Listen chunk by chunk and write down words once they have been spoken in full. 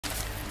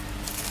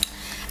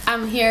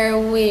I'm here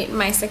with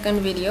my second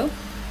video,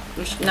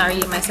 which not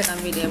really my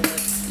second video,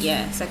 but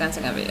yeah, second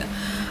video.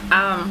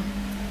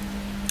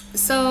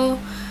 So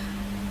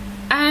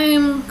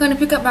I'm gonna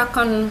pick up back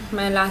on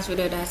my last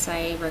video that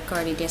I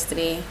recorded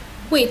yesterday,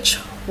 which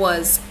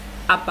was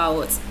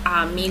about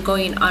me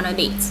going on a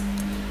date.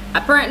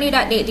 Apparently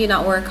that date did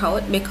not work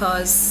out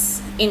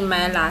because in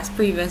my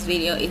previous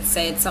video it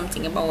said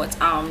something about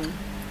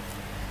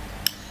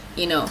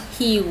you know,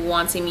 he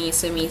wanted me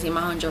to meet him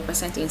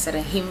 100% instead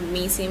of him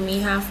meeting me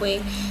halfway.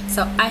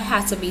 So I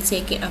had to be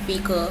taking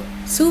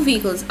two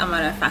vehicles, a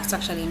matter of fact, to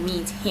actually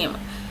meet him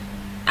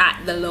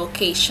at the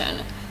location.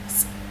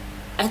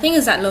 I think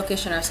it's that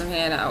location or something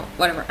like that,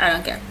 whatever, I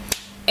don't care.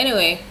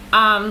 Anyway,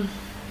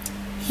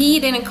 he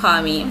didn't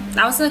call me.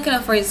 I was looking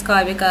up for his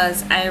call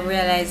because I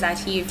realized that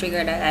he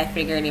figured that I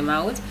figured him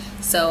out,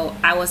 so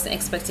I wasn't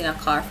expecting a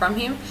call from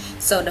him.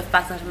 So the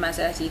fact of the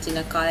matter that he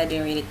didn't call, I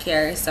didn't really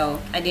care.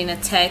 So I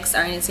didn't text or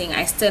anything.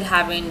 I still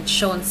haven't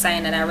shown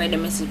sign that I read the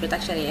message, but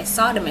actually I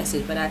saw the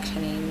message, but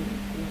actually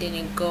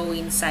didn't go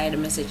inside the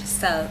message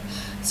itself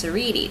to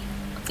read it.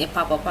 It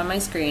popped up on my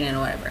screen and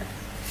whatever.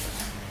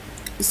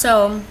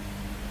 So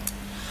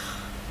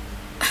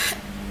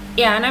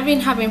yeah, and I've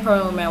been having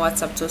problem with my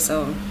WhatsApp too,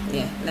 so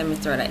yeah, let me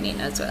throw that in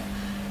as well.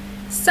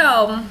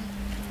 So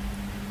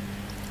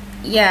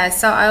yeah,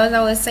 so I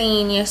was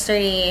saying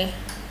yesterday,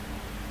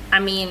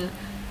 I mean,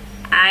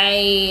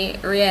 I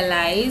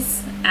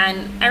realized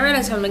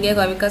from the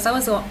get-go, because I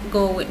was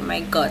go with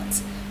my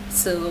gut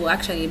to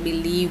actually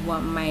believe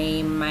what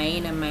my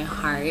mind and my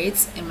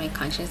heart and my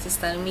conscience is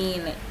telling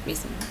me, like,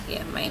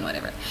 yeah, mind,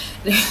 whatever.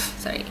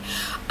 Sorry.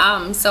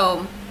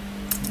 So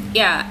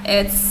yeah,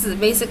 it's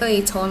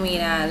basically told me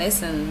that,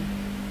 listen,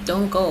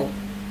 don't go.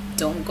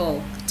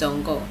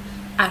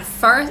 At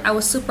first I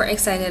was super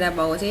excited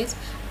about it,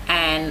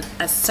 and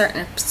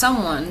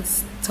someone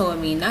told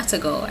me not to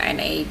go,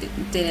 and I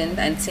didn't,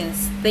 and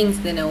since things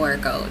didn't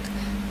work out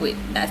with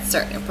that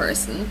certain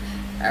person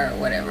or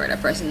whatever the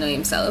person know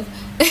himself,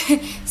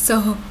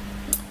 so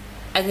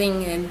I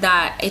think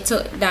that it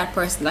took that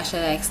person to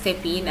actually like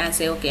step in and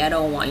say, okay, I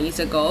don't want you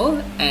to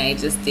go, and I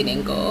just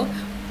didn't go.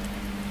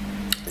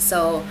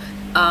 So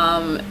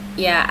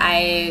yeah,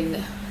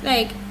 I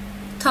like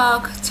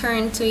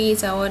turn to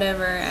it or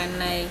whatever, and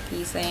like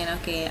he's saying,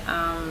 okay,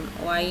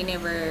 why you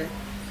never,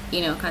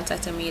 you know,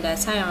 contacted me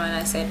that time? And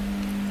I said,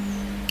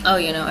 oh,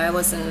 you know, I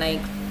wasn't like,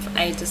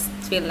 I just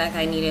feel like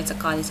I needed to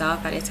call it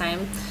off at the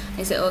time.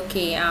 I said,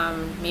 okay,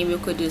 maybe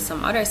we could do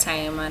some other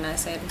time. And I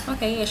said,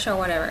 okay, yeah, sure,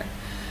 whatever.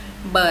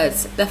 But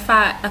the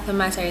fact of the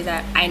matter is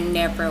that I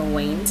never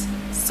went,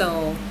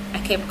 so I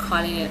kept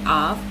calling it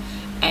off,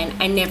 and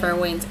I never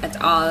went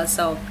at all.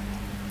 So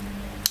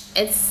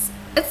it's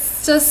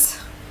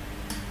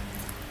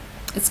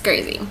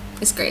crazy.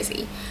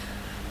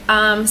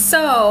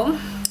 So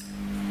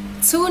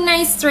 2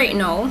 nights straight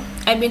now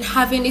I've been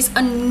having this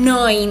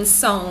annoying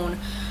sound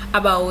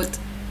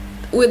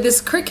with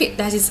this cricket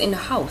that is in the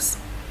house.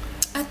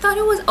 I thought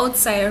it was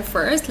outside at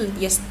first.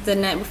 Yes, the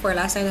night before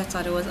last night I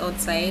thought it was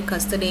outside,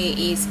 because today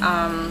is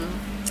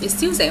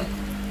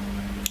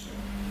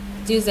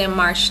Tuesday,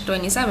 March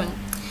 27th.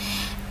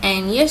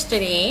 And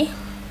yesterday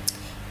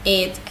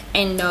it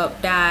ended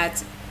up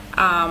that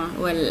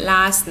well,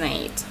 last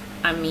night,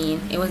 I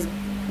mean,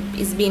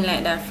 it's been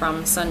like that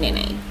from Sunday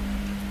night.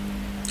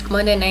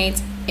 Monday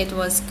night it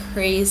was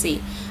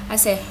crazy. I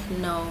said,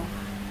 no,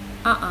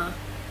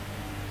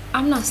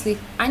 I'm not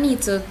sleeping. I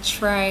need to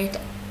try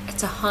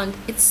to hunt.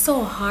 It's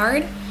so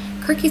hard.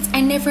 Crickets,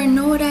 I never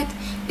know that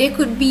they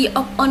could be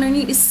up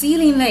underneath the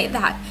ceiling like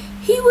that.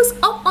 He was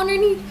up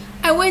underneath.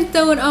 I went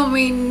down on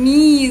my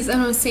knees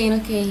and I'm saying,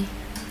 okay,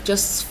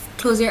 just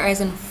close your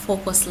eyes and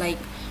focus, like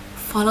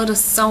follow the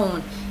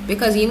sound,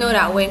 because you know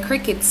that when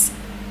crickets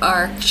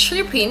are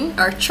chirping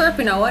or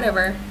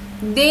whatever,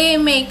 they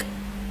make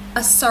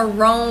a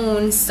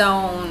surround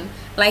sound.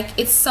 Like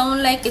it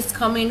sounds like it's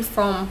coming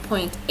from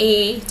point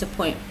A to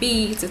point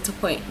B to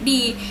point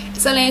D.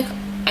 So like,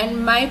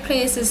 and my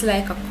place is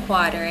like a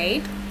quad,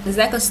 right? It's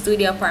like a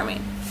studio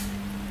apartment.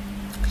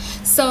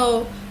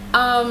 So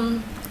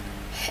I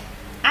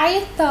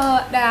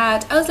thought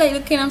that, I was like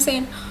looking, I'm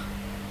saying,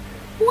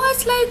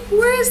 what's like,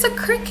 where's the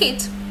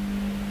cricket?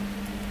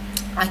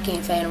 I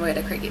can't find where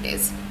the cricket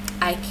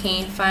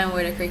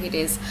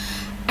is.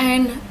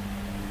 And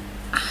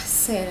I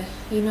said,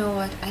 you know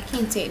what, I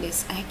can't take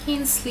this. I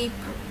can't sleep.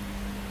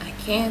 I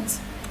can't.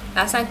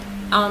 That's like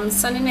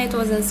Sunday night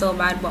wasn't so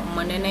bad, but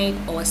Monday night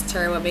was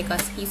terrible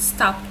because he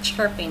stopped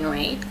chirping,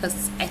 right?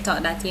 Because I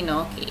thought that, you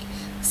know, okay,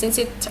 since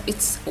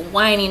it's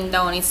winding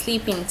down, it's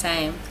sleeping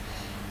time,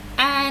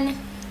 and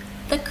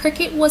the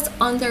cricket was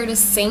under the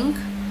sink,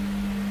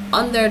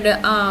 under the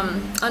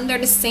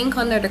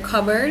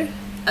cupboard.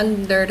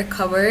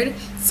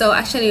 So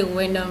actually I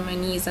went on my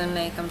knees and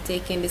like I'm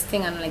taking this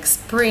thing and like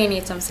spraying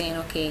it. I'm saying,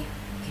 okay,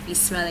 if you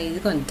smell it, you're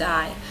gonna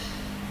die.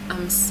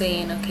 I'm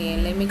saying, okay,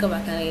 let me go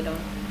back and lay down.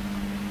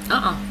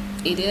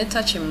 It didn't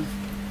touch him.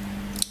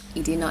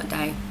 He did not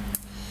die.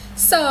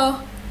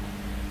 So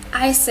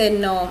I said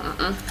no,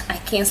 I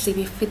can't sleep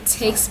if it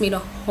takes me the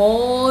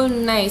whole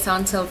night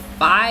until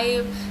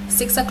 5,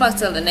 6 o'clock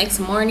till the next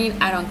morning.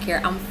 I don't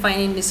care. I'm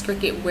finding this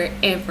cricket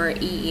wherever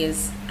he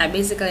is. I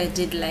basically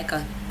did like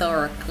a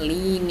thorough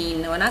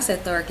cleaning. When I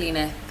said thorough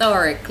cleaning,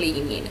 thorough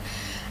cleaning.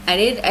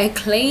 I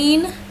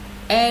clean,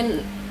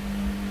 and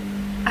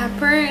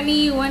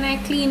apparently when I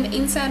cleaned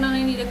inside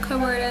underneath the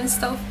cupboard and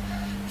stuff,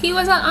 he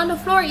wasn't on the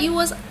floor. He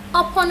was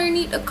up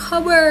underneath the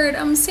cupboard.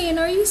 I'm saying,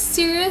 are you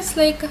serious?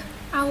 Like,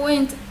 I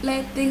went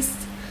like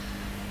this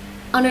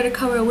under the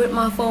cover with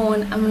my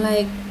phone. I'm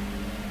like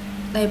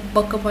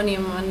buck up on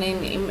him, and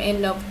then him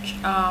end up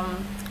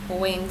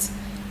went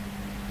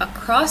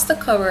across the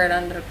cupboard,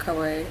 under the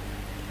cupboard,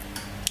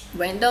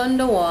 went down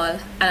the wall,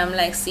 and I'm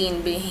like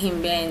seeing him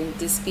behind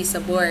this piece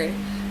of board,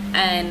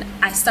 and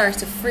I start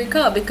to freak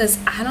out because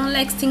I don't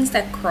like things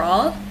that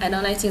crawl. I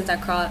don't like things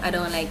that crawl. I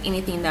don't like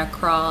anything that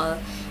crawl,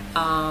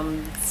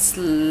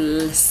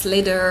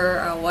 slither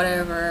or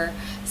whatever.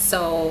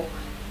 So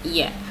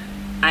yeah,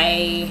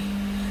 I'm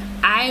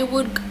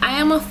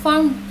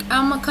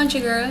a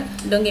country girl,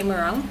 don't get me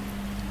wrong.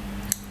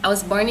 I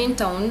was born in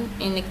town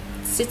in the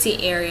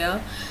city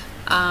area.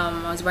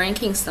 I was born in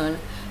Kingston.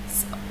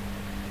 So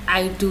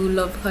I do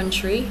love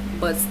country,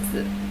 but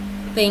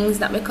things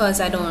that,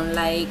 because I don't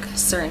like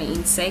certain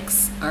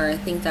insects or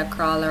things that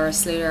crawl or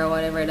slither or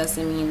whatever,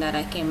 doesn't mean that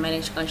I can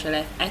manage country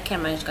life. I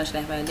can manage country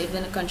life. I lived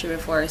in the country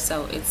before,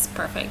 so it's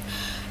perfect.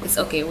 It's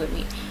okay with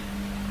me.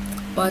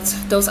 But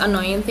those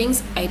annoying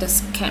things, I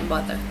just can't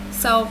bother.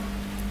 So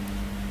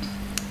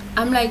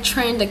I'm like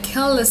trying to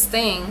kill this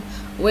thing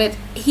with,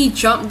 he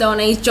jumped down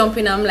and he's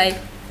jumping. I'm like,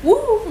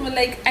 woo!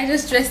 Like, I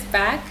just dressed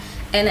back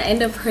and I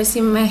end up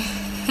hurting my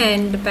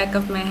hand, the back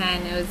of my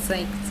hand. It was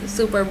like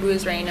super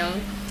bruised right now.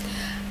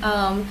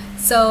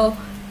 So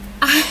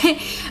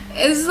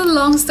it's a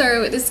long story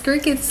with this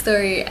cricket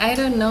story. I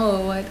don't know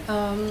what.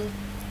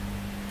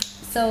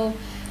 So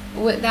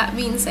with that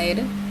being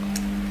said,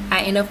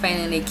 I ended up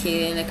finally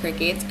killing the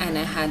cricket and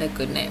I had a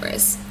good night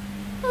rest.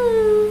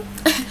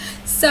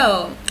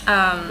 So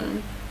I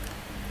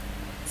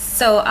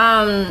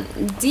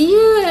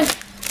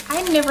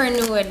never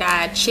knew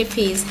that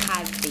Chippies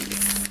had these.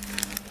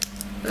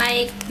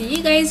 Like, do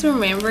you guys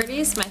remember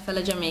this, my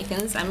fellow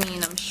Jamaicans? I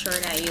mean, I'm sure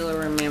that you'll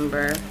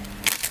remember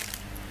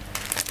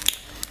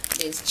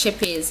this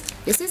Chippies.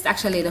 This is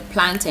actually the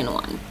plantain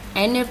one.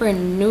 I never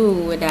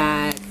knew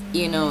that,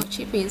 you know,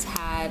 Chippies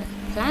had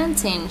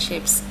plantain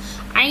chips.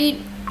 I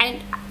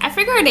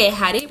figured they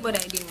had it, but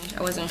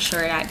I wasn't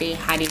sure that they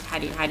had it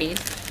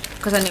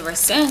because I never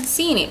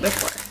seen it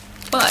before.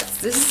 But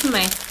this is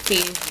my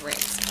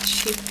favorite,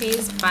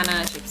 Chippies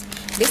banana chips.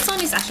 This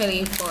one is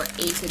actually for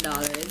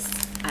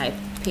 $80. I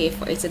pay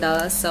for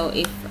 $80. So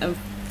if I don't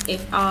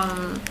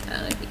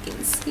know if you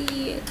can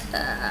see it.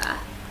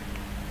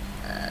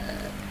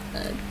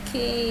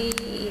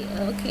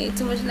 Okay,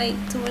 too much light.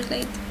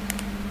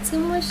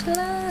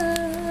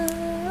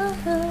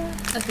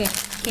 Okay,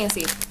 can't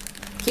see it.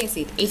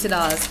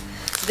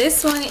 $80.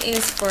 This one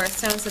is for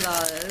 $70,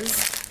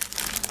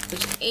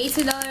 which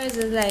 $80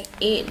 is like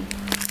 $8.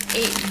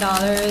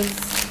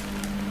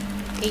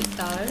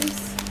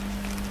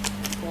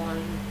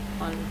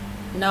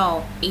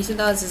 No,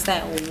 $80 is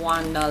like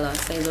 $1,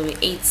 so it will be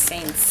 8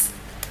 cents.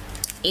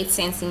 8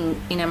 cents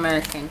in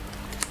American,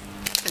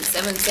 and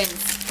 7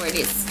 cents for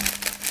this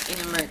in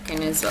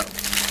American as well.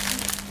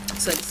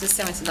 So this is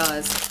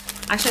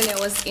 $70. Actually, I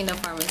was in the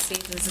pharmacy.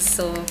 This is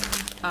so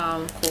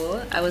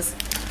cool. I was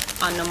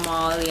on the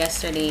mall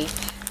yesterday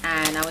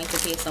and I went to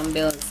pay some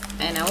bills,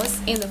 and I was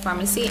in the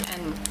pharmacy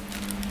and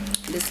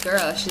this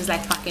girl, she's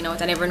like packing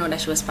out. I never know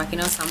that she was packing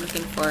out, so I'm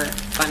looking for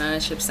banana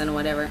chips and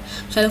whatever.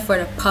 I'm trying to look for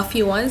the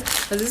puffy ones,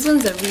 but this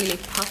one's a really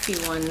puffy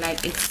one.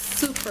 Like, it's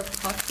super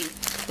puffy.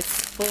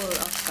 It's full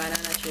of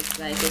banana chips.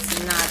 Like, it's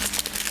not,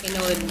 you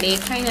know, they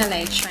kind of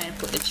like try and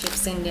put the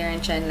chips in there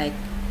and try and like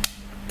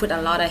put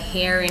a lot of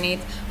hair in it,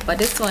 but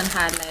this one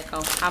had like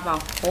a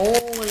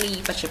whole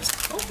heap of chips.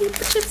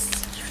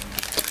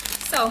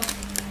 So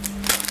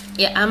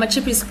yeah, I'm a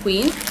Chippies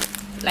queen.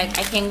 Like,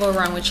 I can't go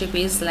wrong with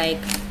Chippies. Like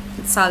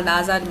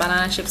Saldaza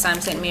banana chips, I'm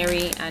St.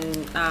 Mary,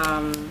 and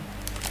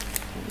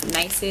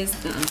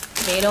Nicest,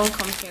 they don't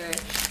compare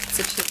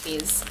to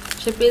Chippies.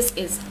 Chippies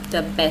is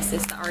the best.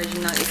 It's the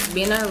original. It's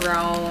been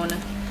around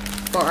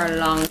for a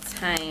long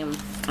time.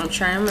 I'm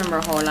trying to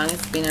remember how long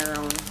it's been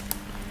around.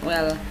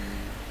 Well,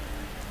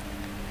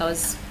 I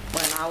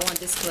won't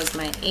disclose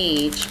my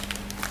age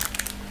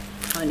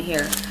on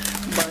here,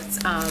 but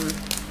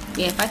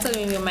yeah, if I tell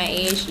you my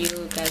age,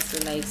 you guys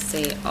will like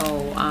say,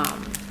 oh,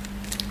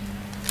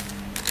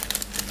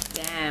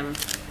 damn,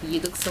 you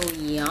look so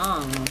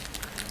young.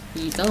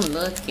 You don't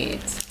look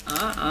it.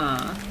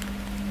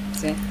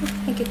 So,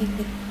 thank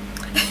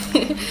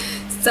you.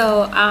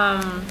 So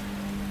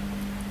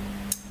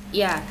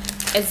yeah,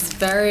 it's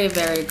very,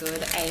 very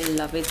good. I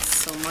love it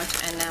so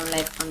much, and I'm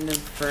like on the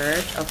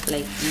verge of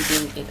like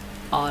eating it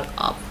all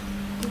up.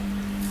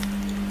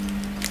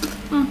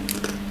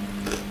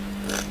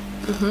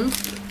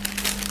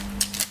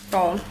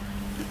 So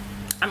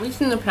I'm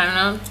eating the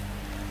banana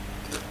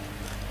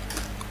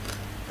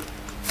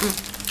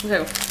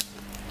Okay,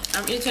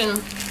 I'm eating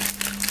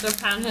the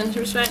plantain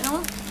chips right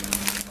now.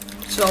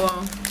 So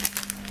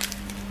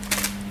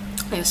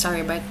yeah,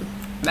 sorry, but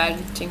bad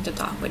thing to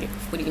talk with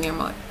food in your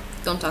mouth.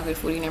 Don't talk with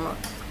food in your mouth.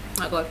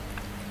 Not good.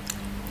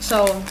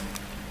 So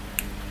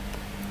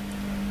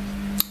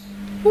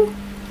whew,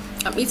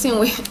 I'm eating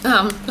with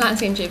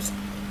plantain chips.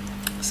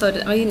 So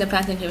I'm eating the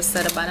plantain chips.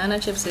 So the banana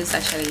chips is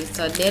actually,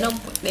 so they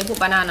put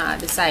banana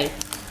at the side.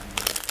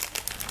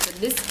 So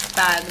this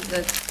bag,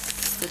 the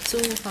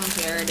two from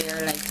here,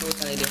 they're like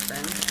totally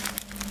different.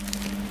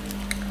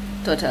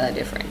 Totally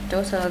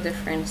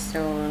different.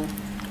 So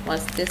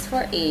what's this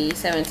for?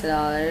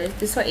 $70.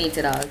 This for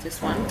 $80.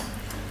 This one,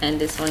 and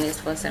this one is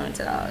for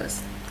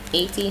 $70.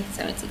 80,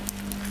 70.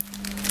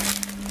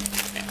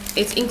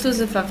 It's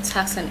inclusive of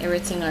tax and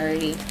everything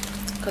already,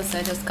 because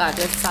I just got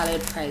the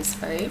solid price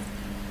for it.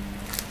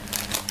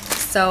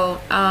 So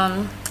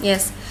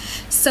yes,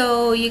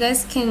 so you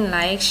guys can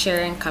like,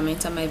 share, and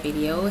comment on my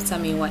video. Tell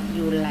me what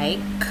you like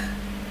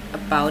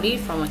about it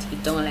from what you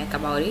don't like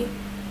about it.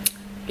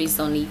 Please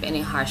don't leave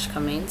any harsh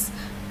comments.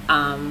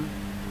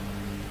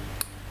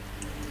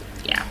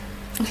 Yeah.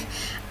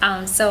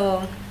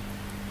 So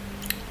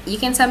you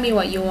can tell me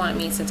what you want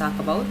me to talk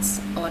about,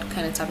 or what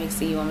kind of topics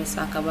do you want me to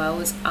talk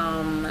about.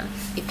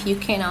 If you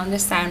can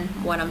understand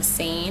what I'm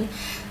saying,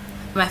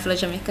 my fellow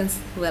Jamaicans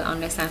will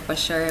understand for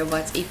sure,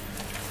 but if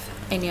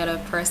any other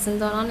person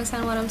don't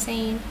understand what I'm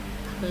saying,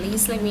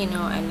 please let me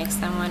know, and next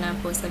time when I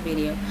post a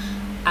video,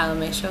 I'll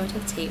make sure to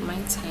take my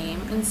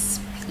time and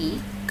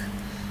speak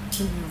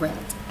in the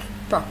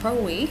proper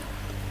way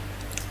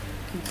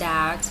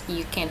that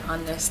you can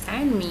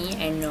understand me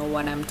and know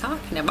what I'm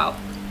talking about.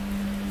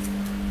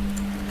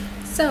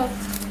 So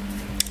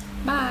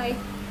bye.